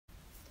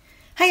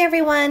Hi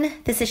everyone,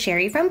 this is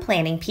Sherry from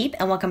Planning Peep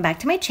and welcome back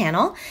to my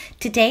channel.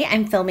 Today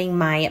I'm filming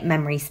my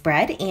memory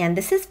spread and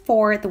this is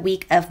for the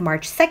week of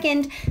March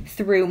 2nd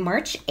through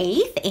March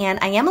 8th, and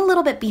I am a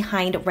little bit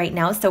behind right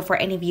now, so for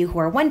any of you who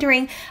are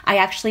wondering, I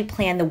actually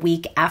plan the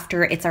week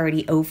after it's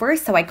already over,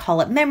 so I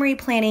call it memory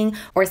planning,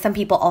 or some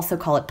people also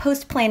call it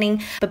post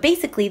planning, but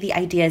basically the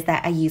idea is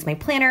that I use my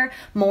planner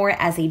more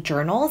as a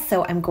journal,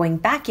 so I'm going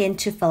back in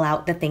to fill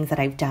out the things that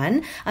I've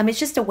done. It's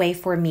just a way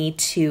for me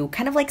to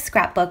kind of like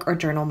scrapbook or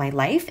journal my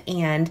life.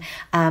 And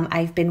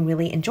I've been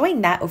really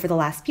enjoying that over the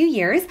last few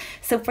years.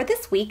 So for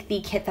this week, the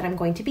kit that I'm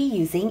going to be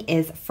using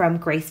is from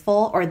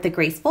the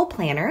Graceful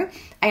Planner.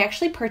 I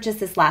actually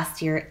purchased this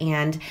last year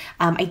and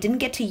I didn't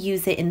get to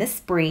use it in the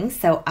spring,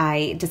 so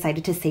I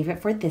decided to save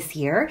it for this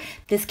year.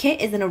 This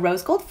kit is in a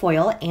rose gold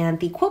foil and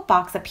the quote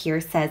box up here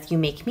says, "You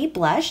make me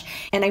blush."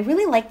 And I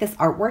really like this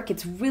artwork.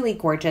 It's really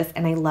gorgeous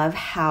and I love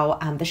how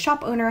the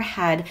shop owner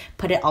had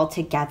put it all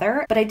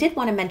together. But I did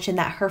want to mention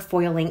that her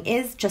foiling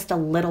is just a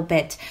little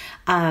bit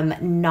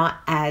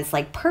not as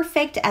like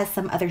perfect as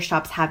some other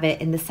shops have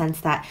it, in the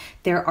sense that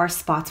there are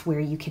spots where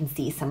you can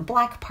see some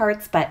black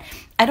parts, but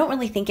I don't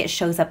really think it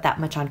shows up that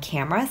much on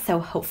camera, so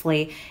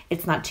hopefully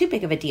it's not too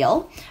big of a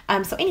deal.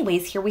 So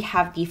anyways, here we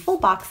have the full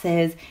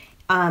boxes.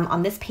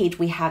 On this page,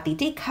 we have the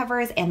date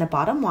covers and the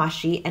bottom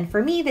washi. And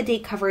for me, the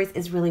date covers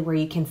is really where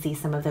you can see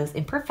some of those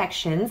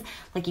imperfections.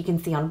 Like you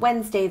can see on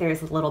Wednesday,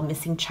 there's a little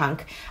missing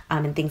chunk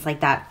and things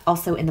like that.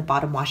 Also in the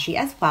bottom washi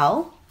as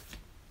well.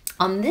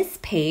 On this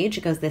page,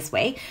 it goes this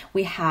way.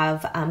 We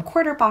have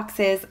quarter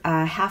boxes,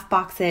 half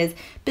boxes,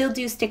 bill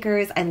due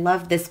stickers. I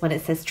love this one.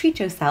 It says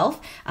treat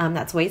yourself.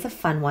 That's always a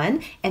fun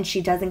one. And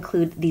she does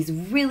include these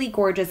really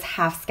gorgeous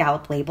half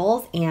scallop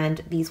labels,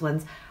 and these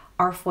ones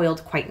are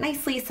foiled quite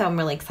nicely, so I'm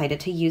really excited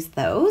to use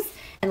those.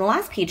 And the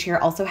last page here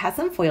also has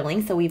some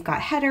foiling, so we've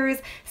got headers,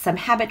 some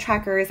habit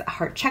trackers,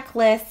 heart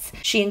checklists.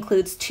 She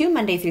includes 2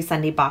 Monday through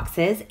Sunday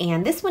boxes,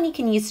 and this one you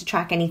can use to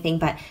track anything,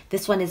 but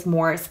this one is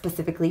more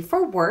specifically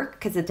for work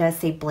because it does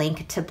say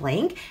blank to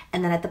blank.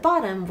 And then at the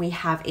bottom we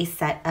have a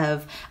set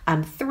of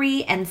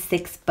 3 and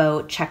 6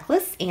 bow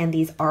checklists, and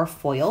these are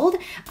foiled.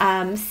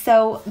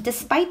 So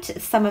despite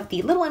some of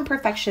the little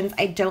imperfections,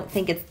 I don't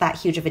think it's that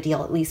huge of a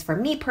deal, at least for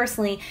me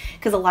personally,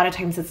 because a lot of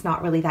times it's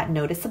not really that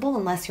noticeable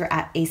unless you're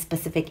at a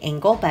specific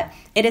angle, but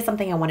it is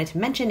something I wanted to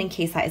mention in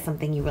case that is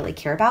something you really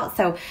care about.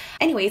 So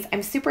anyways,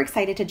 I'm super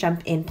excited to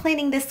jump in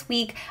planning this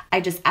week. I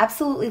just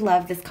absolutely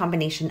love this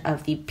combination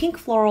of the pink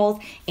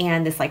florals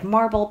and this like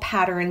marble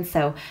pattern.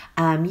 So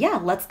yeah,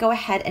 let's go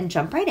ahead and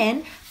jump right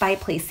in by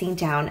placing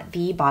down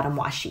the bottom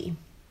washi.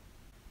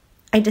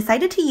 I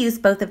decided to use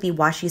both of the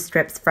washi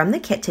strips from the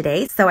kit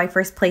today, so I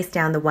first placed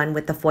down the one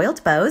with the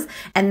foiled bows,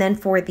 and then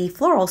for the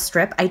floral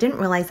strip, I didn't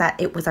realize that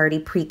it was already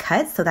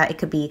pre-cut so that it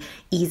could be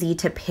easy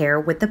to pair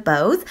with the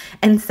bows,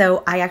 and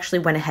so I actually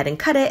went ahead and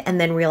cut it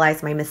and then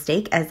realized my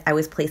mistake as I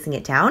was placing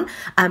it down.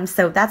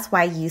 So that's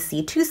why you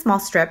see 2 small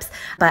strips,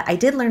 but I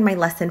did learn my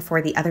lesson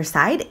for the other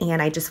side,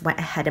 and I just went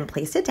ahead and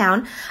placed it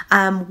down.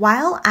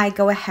 While I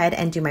go ahead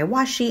and do my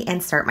washi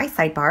and start my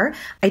sidebar,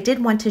 I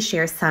did want to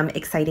share some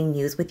exciting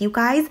news with you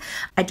guys.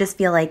 I just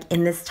feel like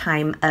in this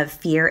time of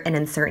fear and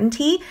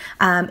uncertainty,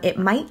 it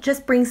might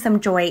just bring some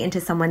joy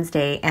into someone's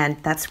day,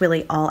 and that's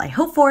really all I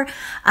hope for.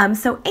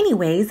 So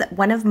anyways,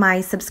 one of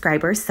my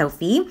subscribers,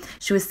 Sophie,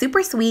 she was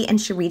super sweet and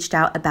she reached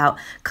out about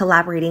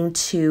collaborating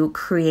to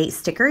create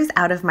stickers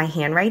out of my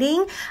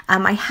handwriting.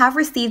 I have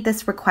received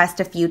this request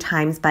a few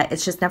times, but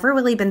it's just never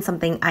really been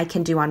something I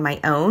can do on my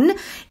own.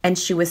 And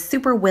she was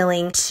super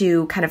willing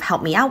to kind of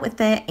help me out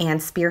with it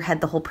and spearhead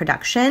the whole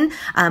production.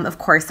 Of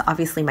course,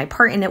 obviously my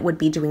part in it would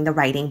be doing the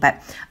writing, but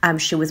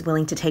she was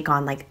willing to take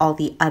on like all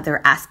the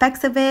other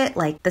aspects of it,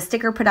 like the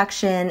sticker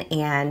production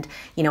and,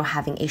 you know,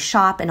 having a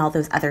shop and all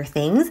those other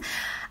things.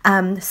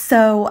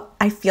 So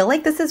I feel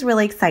like this is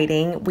really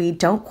exciting. We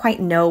don't quite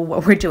know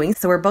what we're doing,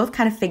 so we're both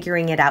kind of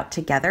figuring it out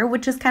together,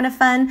 which is kind of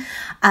fun.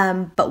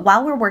 But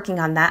while we're working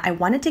on that, I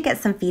wanted to get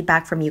some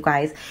feedback from you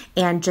guys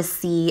and just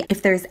see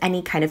if there's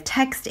any kind of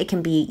text. It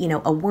can be, you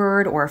know, a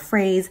word or a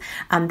phrase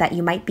that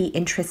you might be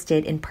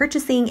interested in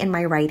purchasing in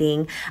my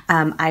writing.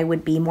 I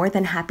would be more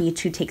than happy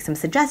to take some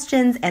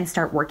suggestions and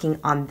start working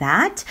on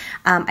that.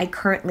 I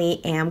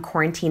currently am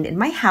quarantined in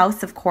my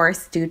house, of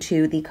course, due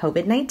to the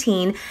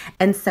COVID-19,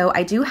 and so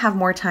I do have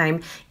more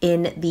time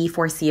in the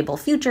foreseeable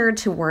future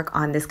to work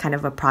on this kind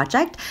of a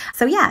project.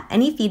 So yeah,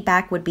 any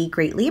feedback would be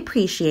greatly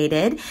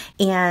appreciated,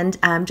 and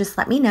just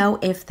let me know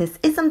if this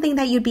is something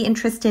that you'd be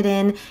interested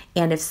in,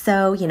 and if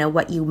so, you know,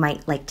 what you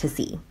might like to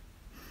see.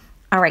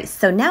 All right,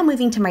 so now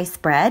moving to my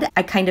spread,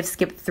 I kind of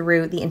skipped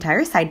through the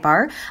entire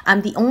sidebar.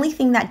 The only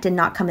thing that did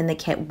not come in the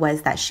kit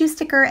was that shoe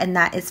sticker, and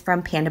that is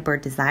from Panda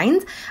Bird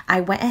Designs.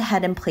 I went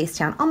ahead and placed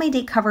down all my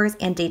date covers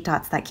and date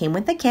dots that came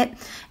with the kit.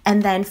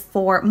 And then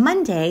for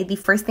Monday, the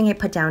first thing I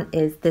put down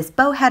is this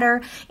bow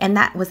header, and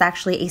that was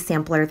actually a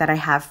sampler that I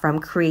have from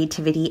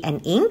Creativity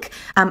and Ink.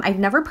 I've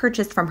never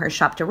purchased from her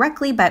shop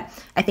directly, but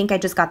I think I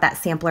just got that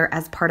sampler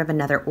as part of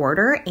another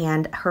order,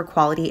 and her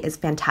quality is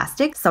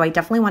fantastic. So I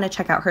definitely want to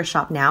check out her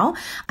shop now.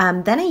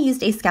 Then I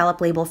used a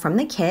scallop label from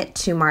the kit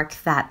to mark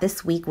that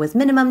this week was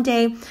minimum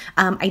day.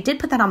 I did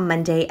put that on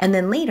Monday, and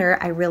then later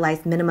I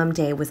realized minimum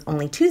day was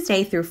only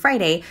Tuesday through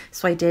Friday,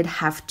 so I did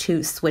have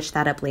to switch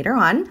that up later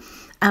on.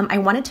 I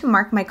wanted to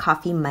mark my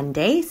coffee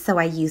Monday, so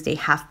I used a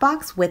half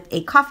box with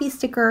a coffee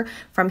sticker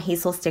from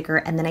Hazel Sticker,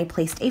 and then I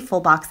placed a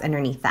full box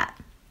underneath that.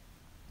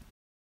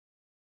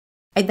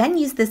 I then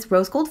used this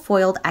rose gold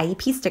foiled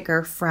IEP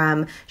sticker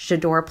from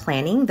J'adore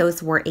Planning.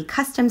 Those were a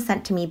custom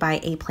sent to me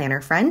by a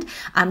planner friend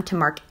to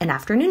mark an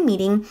afternoon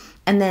meeting.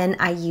 And then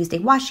I used a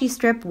washi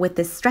strip with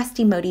this stressed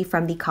emoji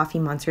from the Coffee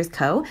Monsters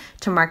Co.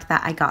 to mark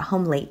that I got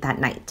home late that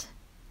night.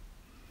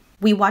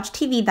 We watched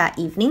TV that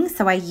evening,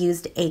 so I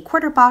used a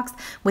quarter box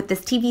with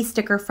this TV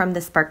sticker from the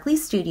Sparkly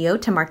Studio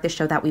to mark the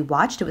show that we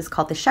watched. It was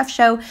called The Chef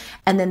Show.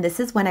 And then this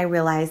is when I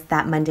realized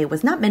that Monday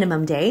was not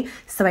minimum day,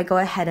 so I go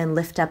ahead and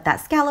lift up that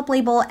scallop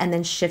label and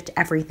then shift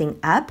everything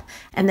up.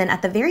 And then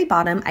at the very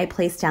bottom, I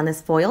placed down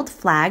this foiled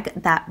flag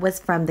that was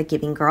from The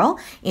Giving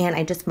Girl, and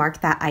I just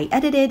marked that I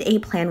edited a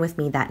plan with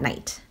me that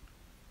night.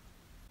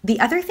 The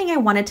other thing I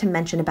wanted to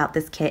mention about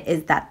this kit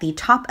is that the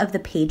top of the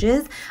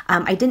pages,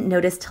 I didn't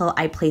notice till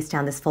I placed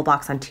down this full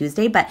box on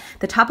Tuesday, but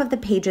the top of the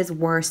pages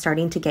were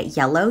starting to get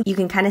yellow. You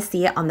can kind of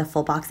see it on the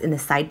full box in the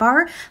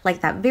sidebar.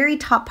 Like that very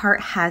top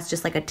part has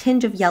just like a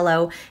tinge of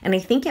yellow, and I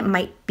think it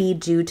might be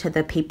due to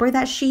the paper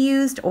that she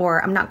used,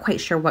 or I'm not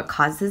quite sure what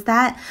causes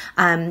that.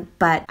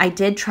 But I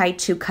did try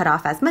to cut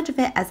off as much of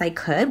it as I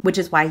could, which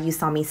is why you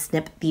saw me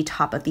snip the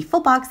top of the full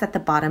box at the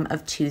bottom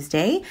of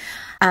Tuesday.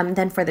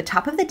 Then for the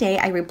top of the day,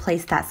 I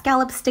replaced that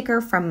scallop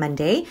sticker from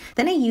Monday.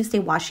 Then I used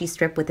a washi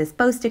strip with this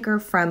bow sticker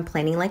from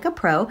Planning Like a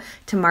Pro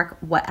to mark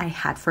what I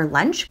had for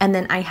lunch. And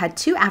then I had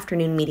 2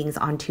 afternoon meetings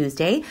on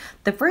Tuesday.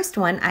 The first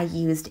one, I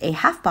used a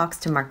half box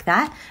to mark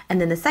that.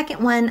 And then the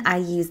second one, I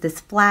used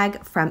this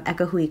flag from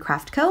Ekahui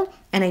Craft Co.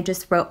 And I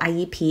just wrote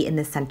IEP in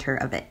the center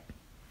of it.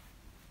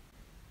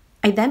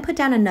 I then put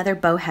down another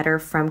bow header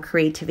from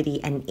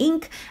Creativity and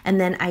Ink,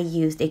 and then I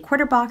used a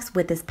quarter box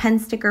with this pen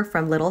sticker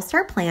from Little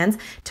Star Plans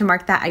to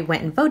mark that I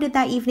went and voted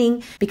that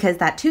evening, because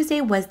that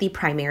Tuesday was the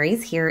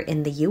primaries here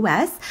in the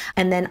US.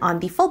 And then on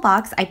the full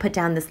box, I put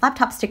down this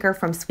laptop sticker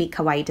from Sweet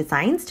Kawaii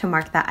Designs to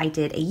mark that I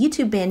did a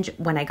YouTube binge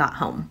when I got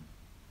home.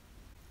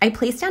 I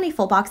placed down a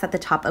full box at the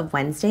top of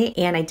Wednesday,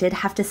 and I did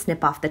have to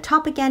snip off the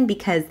top again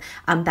because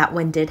that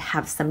one did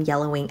have some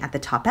yellowing at the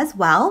top as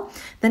well.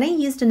 Then I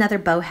used another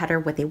bow header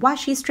with a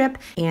washi strip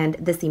and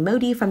this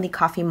emoji from the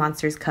Coffee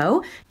Monsters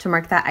Co. to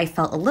mark that I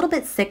felt a little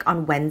bit sick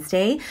on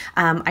Wednesday.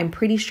 I'm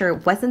pretty sure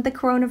it wasn't the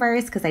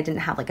coronavirus because I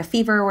didn't have like a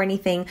fever or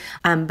anything,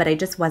 but I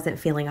just wasn't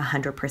feeling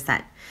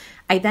 100%.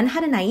 I then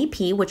had an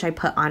IEP, which I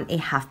put on a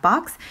half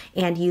box,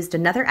 and used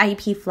another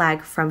IEP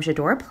flag from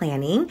J'adore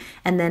Planning.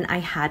 And then I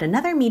had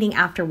another meeting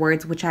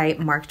afterwards, which I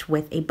marked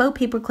with a bow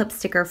paperclip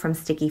sticker from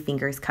Sticky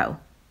Fingers Co.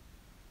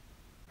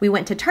 We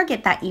went to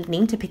Target that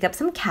evening to pick up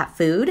some cat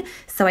food,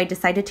 so I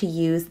decided to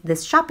use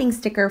this shopping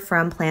sticker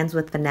from Plans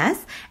with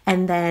Vanessa,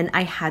 and then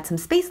I had some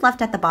space left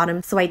at the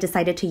bottom, so I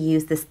decided to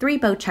use this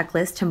 3-bow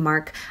checklist to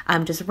mark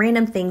just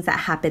random things that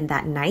happened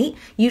that night.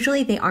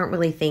 Usually they aren't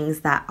really things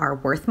that are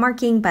worth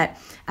marking, but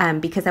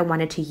because I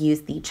wanted to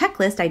use the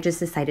checklist, I just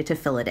decided to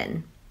fill it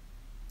in.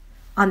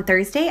 On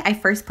Thursday, I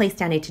first placed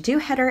down a to-do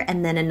header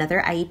and then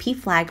another IEP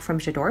flag from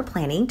J'adore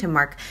Planning to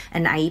mark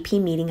an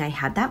IEP meeting I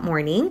had that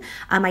morning.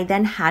 I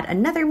then had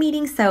another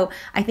meeting, so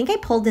I think I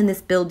pulled in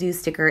this Bill Do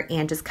sticker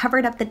and just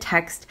covered up the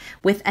text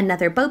with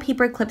another bow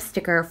paper clip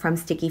sticker from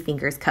Sticky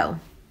Fingers Co.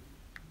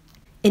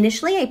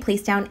 Initially, I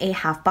placed down a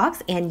half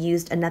box and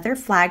used another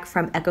flag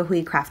from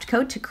Ekahui Craft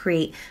Co. to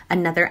create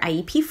another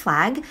IEP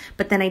flag,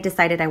 but then I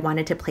decided I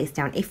wanted to place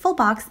down a full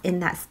box in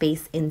that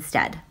space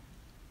instead.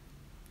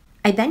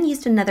 I then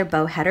used another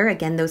bow header.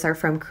 Again, those are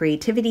from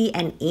Creativity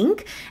and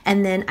Ink.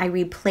 And then I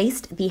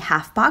replaced the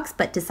half box,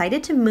 but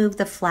decided to move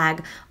the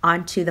flag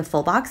onto the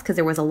full box because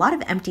there was a lot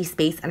of empty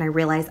space and I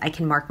realized I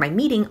can mark my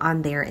meeting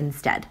on there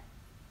instead.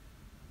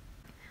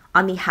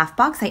 On the half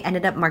box, I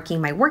ended up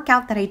marking my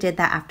workout that I did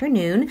that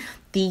afternoon.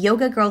 The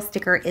Yoga Girl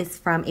sticker is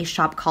from a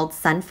shop called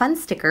Sun Fun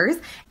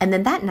Stickers. And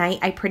then that night,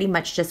 I pretty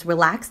much just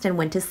relaxed and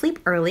went to sleep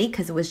early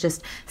because it was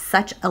just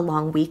such a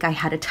long week. I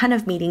had a ton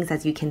of meetings,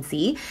 as you can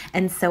see.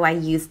 And so I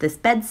used this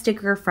bed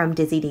sticker from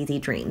Dizzy Daisy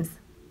Dreams.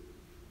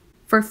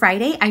 For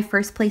Friday, I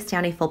first placed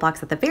down a full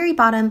box at the very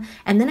bottom,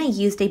 and then I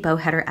used a bow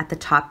header at the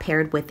top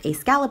paired with a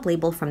scallop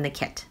label from the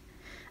kit.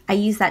 I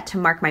used that to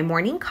mark my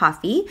morning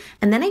coffee,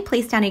 and then I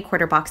placed down a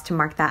quarter box to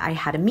mark that I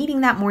had a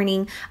meeting that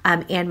morning,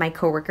 and my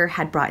coworker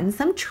had brought in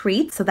some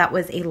treats, so that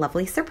was a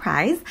lovely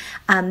surprise.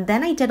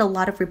 Then I did a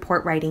lot of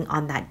report writing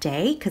on that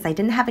day because I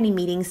didn't have any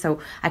meetings, so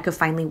I could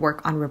finally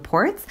work on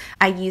reports.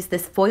 I used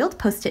this foiled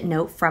Post-it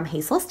note from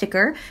Hazel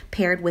Sticker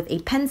paired with a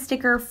pen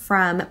sticker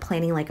from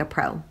Planning Like a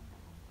Pro.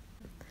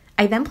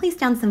 I then placed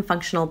down some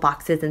functional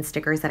boxes and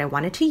stickers that I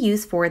wanted to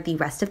use for the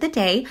rest of the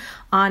day.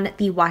 On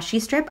the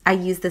washi strip, I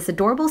used this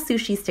adorable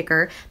sushi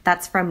sticker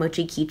that's from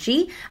Mochi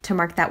Kichi to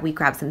mark that we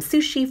grabbed some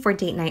sushi for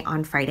date night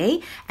on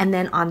Friday. And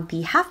then on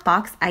the half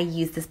box, I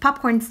used this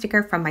popcorn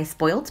sticker from my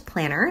spoiled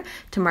planner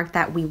to mark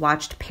that we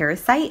watched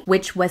Parasite,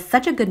 which was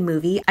such a good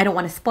movie. I don't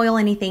want to spoil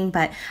anything,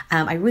 but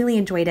I really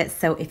enjoyed it.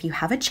 So if you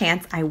have a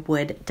chance, I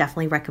would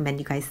definitely recommend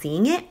you guys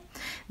seeing it.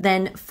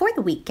 Then for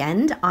the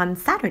weekend, on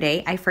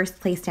Saturday, I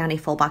first placed down a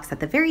full box at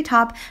the very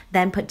top,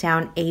 then put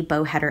down a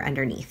bow header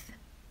underneath.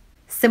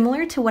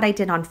 Similar to what I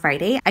did on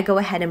Friday, I go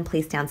ahead and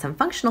place down some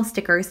functional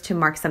stickers to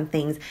mark some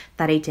things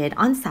that I did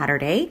on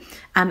Saturday.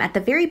 At the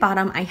very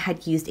bottom, I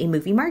had used a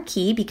movie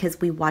marquee because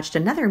we watched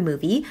another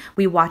movie.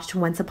 We watched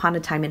Once Upon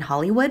a Time in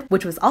Hollywood,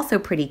 which was also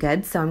pretty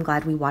good, so I'm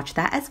glad we watched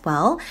that as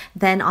well.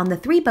 Then on the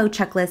 3 bow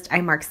checklist,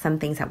 I marked some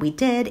things that we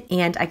did,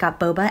 and I got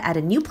boba at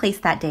a new place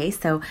that day,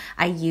 so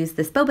I used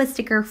this boba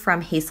sticker from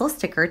Hazel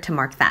Sticker to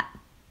mark that.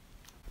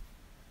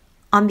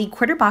 On the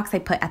quarter box I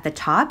put at the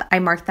top, I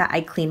marked that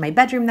I cleaned my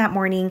bedroom that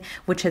morning,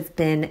 which has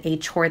been a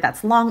chore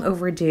that's long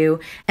overdue.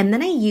 And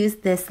then I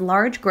used this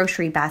large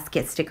grocery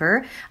basket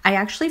sticker. I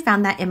actually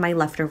found that in my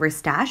leftover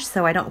stash,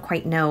 so I don't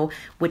quite know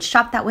which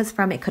shop that was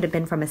from. It could have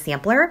been from a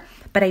sampler,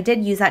 but I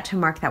did use that to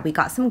mark that we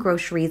got some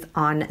groceries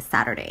on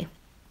Saturday.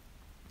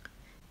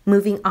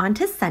 Moving on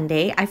to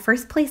Sunday, I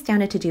first placed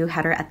down a to-do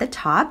header at the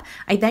top.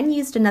 I then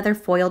used another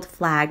foiled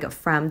flag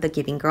from the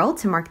Giving Girl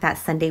to mark that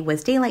Sunday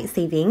was daylight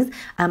savings.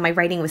 My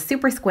writing was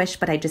super squished,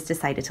 but I just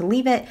decided to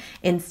leave it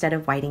instead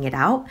of whiting it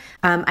out.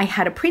 I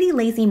had a pretty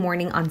lazy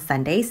morning on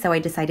Sunday, so I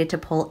decided to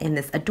pull in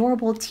this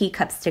adorable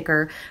teacup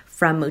sticker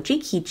from Mochi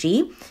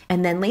Kichi.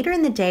 And then later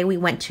in the day, we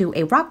went to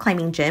a rock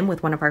climbing gym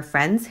with one of our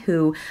friends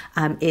who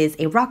is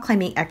a rock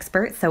climbing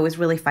expert, so it was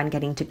really fun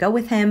getting to go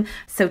with him.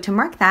 So to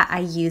mark that, I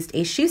used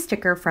a shoe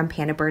sticker from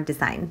Panda Bird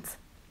Designs.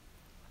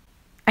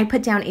 I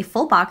put down a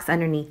full box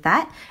underneath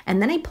that,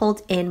 and then I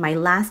pulled in my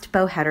last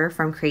bow header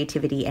from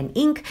Creativity and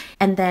Ink,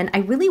 and then I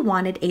really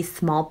wanted a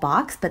small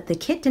box, but the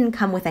kit didn't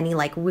come with any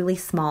like really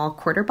small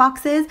quarter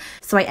boxes,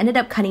 so I ended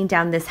up cutting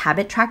down this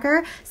habit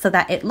tracker so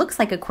that it looks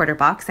like a quarter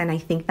box, and I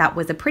think that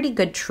was a pretty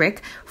good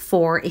trick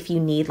for if you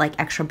need like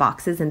extra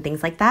boxes and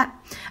things like that.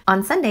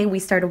 On Sunday, we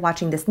started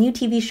watching this new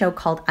TV show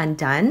called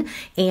Undone,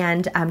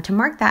 and to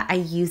mark that, I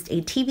used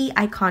a TV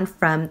icon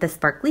from the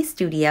Sparkly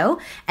Studio,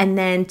 and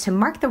then to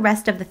mark the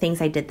rest of the things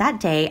I did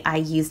that day, I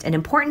used an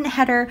important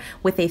header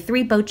with a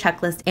 3 bow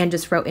checklist and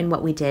just wrote in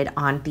what we did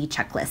on the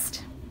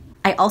checklist.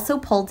 I also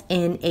pulled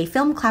in a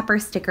film clapper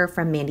sticker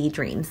from Mandy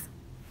Dreams.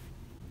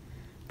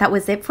 That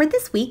was it for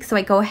this week, so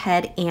I go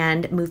ahead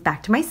and move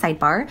back to my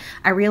sidebar.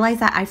 I realized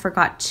that I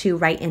forgot to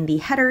write in the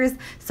headers,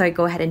 so I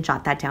go ahead and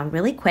jot that down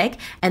really quick.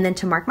 And then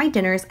to mark my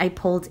dinners, I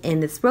pulled in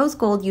this rose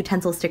gold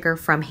utensil sticker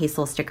from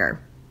Hazel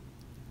Sticker.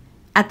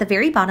 At the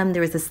very bottom,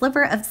 there was a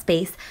sliver of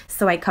space,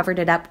 so I covered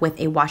it up with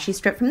a washi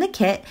strip from the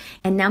kit,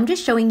 and now I'm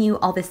just showing you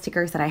all the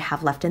stickers that I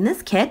have left in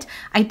this kit.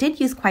 I did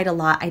use quite a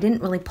lot. I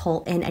didn't really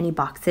pull in any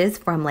boxes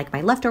from like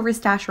my leftover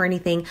stash or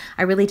anything.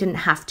 I really didn't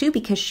have to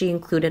because she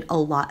included a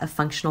lot of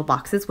functional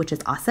boxes, which is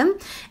awesome.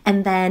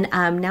 And then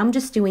now I'm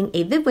just doing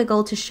a Viv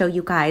Wiggle to show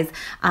you guys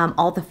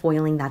all the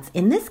foiling that's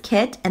in this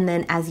kit. And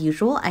then as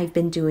usual, I've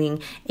been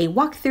doing a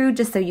walkthrough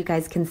just so you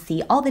guys can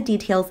see all the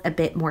details a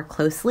bit more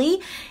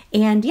closely.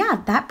 And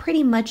yeah, that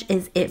pretty much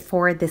is it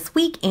for this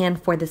week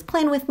and for this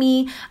plan with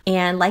me.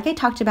 And like I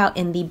talked about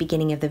in the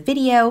beginning of the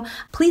video,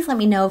 please let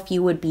me know if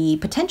you would be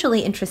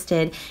potentially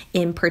interested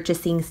in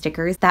purchasing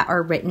stickers that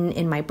are written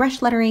in my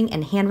brush lettering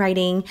and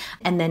handwriting.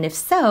 And then if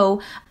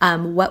so,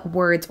 what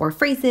words or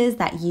phrases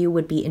that you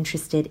would be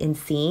interested in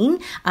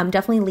seeing.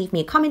 Definitely leave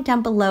me a comment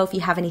down below if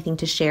you have anything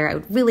to share. I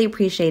would really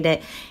appreciate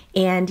it.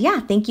 And yeah,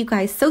 thank you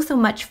guys so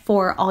much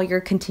for all your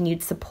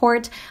continued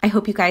support. I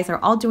hope you guys are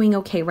all doing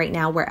okay right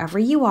now, wherever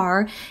you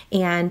are.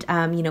 And,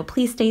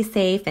 please stay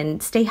safe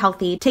and stay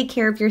healthy. Take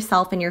care of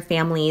yourself and your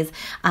families.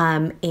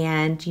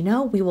 And,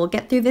 we will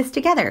get through this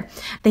together.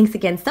 Thanks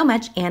again so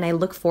much. And I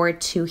look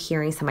forward to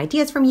hearing some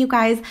ideas from you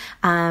guys.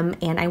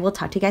 And I will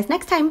talk to you guys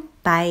next time.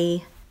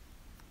 Bye.